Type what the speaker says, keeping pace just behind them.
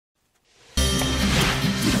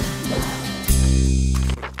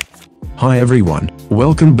Hi everyone,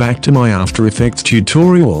 welcome back to my After Effects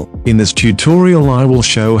tutorial. In this tutorial I will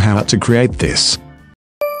show how to create this.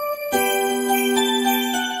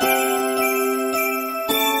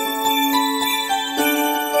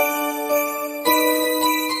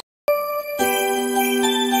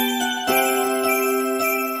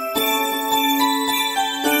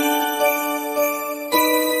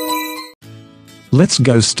 Let's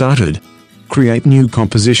go started. Create new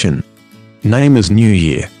composition. Name is New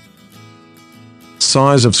Year.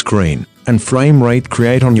 Size of screen and frame rate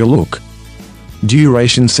create on your look.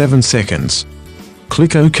 Duration 7 seconds.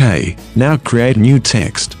 Click OK. Now create new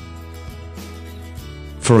text.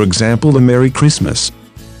 For example, the Merry Christmas.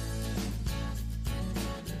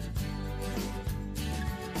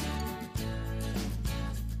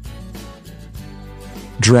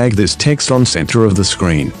 Drag this text on center of the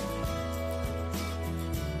screen.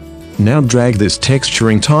 Now drag this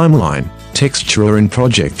texture in timeline, texture in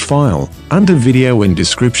project file, under video in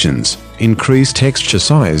descriptions, increase texture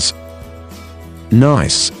size.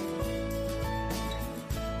 Nice.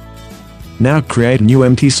 Now create new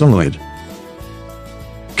empty solid.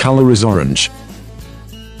 Color is orange.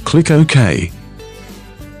 Click OK.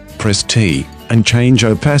 Press T, and change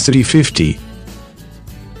opacity 50.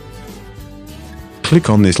 Click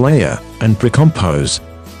on this layer, and pre-compose.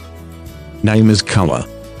 Name is color.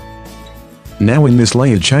 Now in this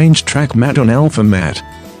layer change track matte on alpha matte.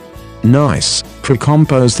 Nice.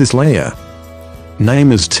 Pre-compose this layer.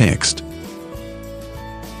 Name is text.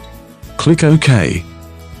 Click OK.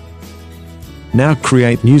 Now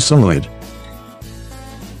create new solid.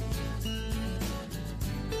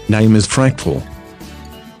 Name is fractal.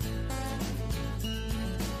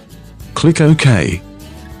 Click OK.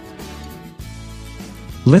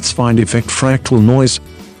 Let's find effect fractal noise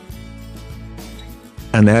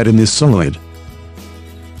and add in this solid.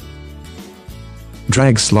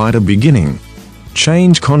 Drag slider beginning.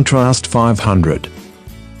 Change contrast 500.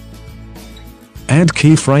 Add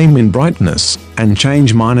keyframe in brightness, and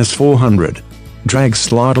change -400. Drag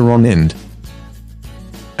slider on end.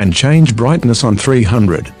 And change brightness on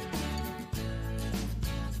 300.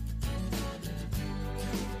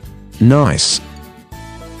 Nice.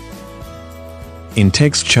 In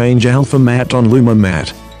text change alpha matte on luma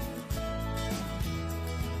matte.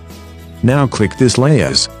 Now click this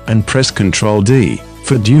layers, and press Ctrl D,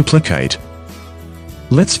 for duplicate.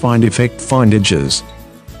 Let's find effect find edges.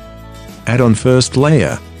 Add on first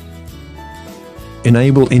layer.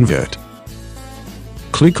 Enable invert.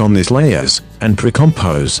 Click on this layers, and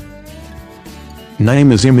pre-compose.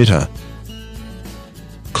 Name is emitter.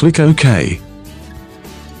 Click OK.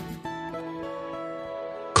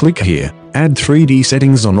 Click here, add 3D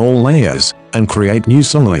settings on all layers, and create new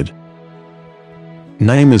solid.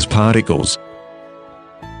 Name is particles.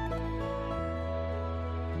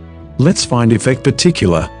 Let's find effect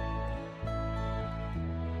particular.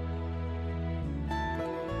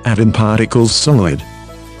 Add in particles solid.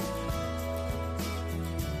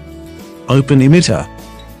 Open emitter.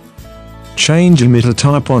 Change emitter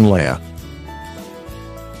type on layer.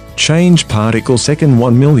 Change particle second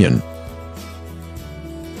 1 million.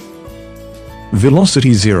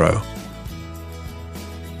 Velocity 0.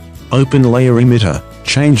 Open layer emitter.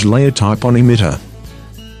 Change layer type on emitter.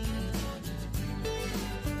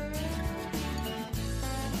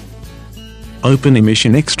 Open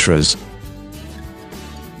emission extras.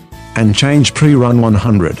 And change pre-run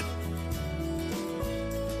 100.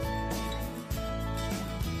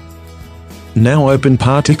 Now open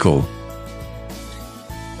particle.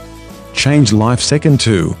 Change life second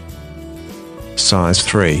 2. Size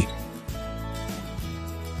 3.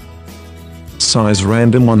 Size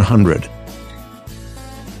random 100.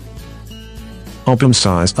 Open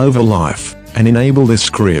size over life, and enable this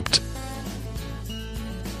script.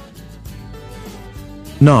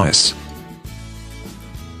 Nice.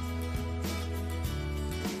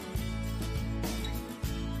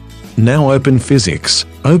 Now open physics,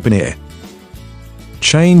 open air.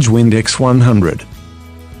 Change wind x 100.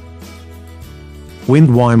 Wind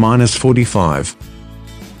y -45.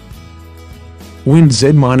 Wind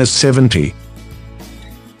z -70.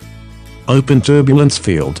 Open turbulence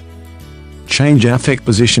field. Change affect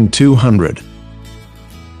position 200.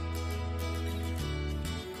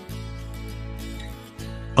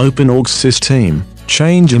 Open aux system.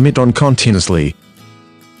 Change emit on continuously.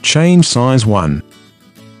 Change size 1.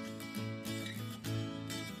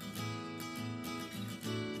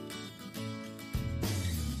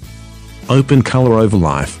 Open color over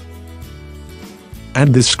life.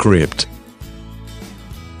 Add this script.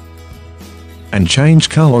 And change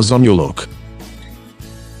colors on your look.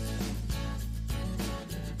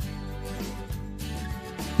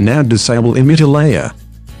 Now disable emitter layer.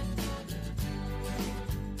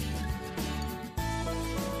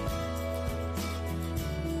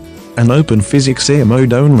 And open physics air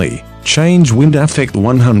mode only. Change wind effect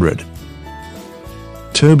 100.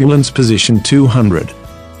 Turbulence position 200.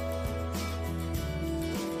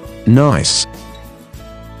 Nice.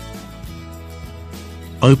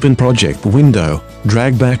 Open project window,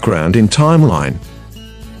 drag background in timeline.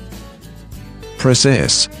 Press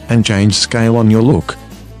S, and change scale on your look.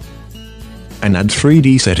 And add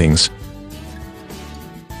 3D settings.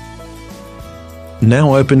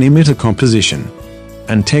 Now open emitter composition.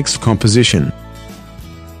 And text composition.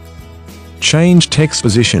 Change text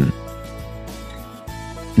position.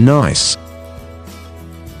 Nice.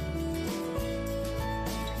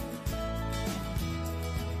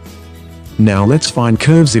 Now let's find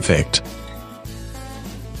curves effect.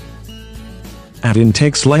 Add in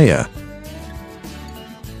text layer.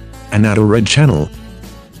 And add a red channel.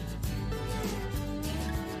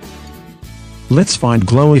 Let's find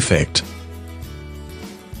glow effect.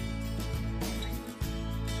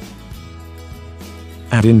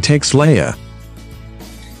 Add in text layer.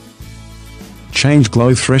 Change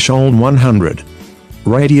glow threshold 100.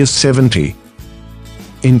 Radius 70.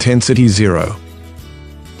 Intensity 0.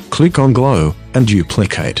 Click on glow, and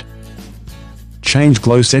duplicate. Change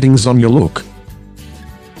glow settings on your look.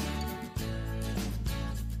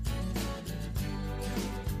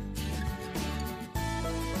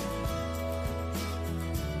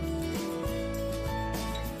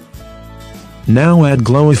 Now add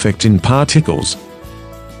glow effect in particles.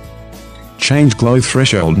 Change glow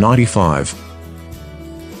threshold 95.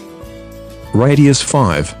 Radius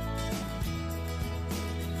 5.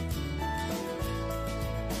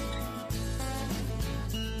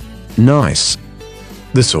 Nice.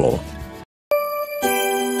 That's all.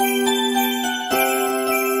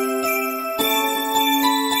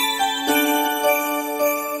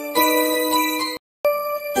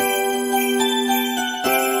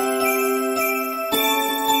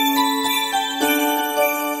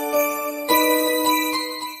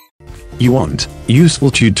 You want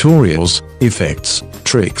useful tutorials, effects,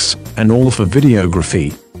 tricks, and all for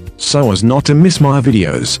videography. So as not to miss my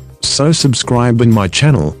videos, so subscribe in my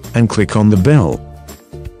channel, and click on the bell.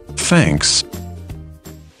 Thanks.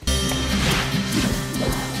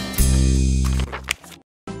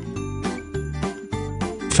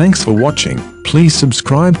 Thanks for watching. Please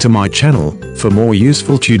subscribe to my channel for more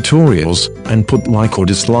useful tutorials, and put like or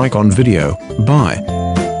dislike on video. Bye.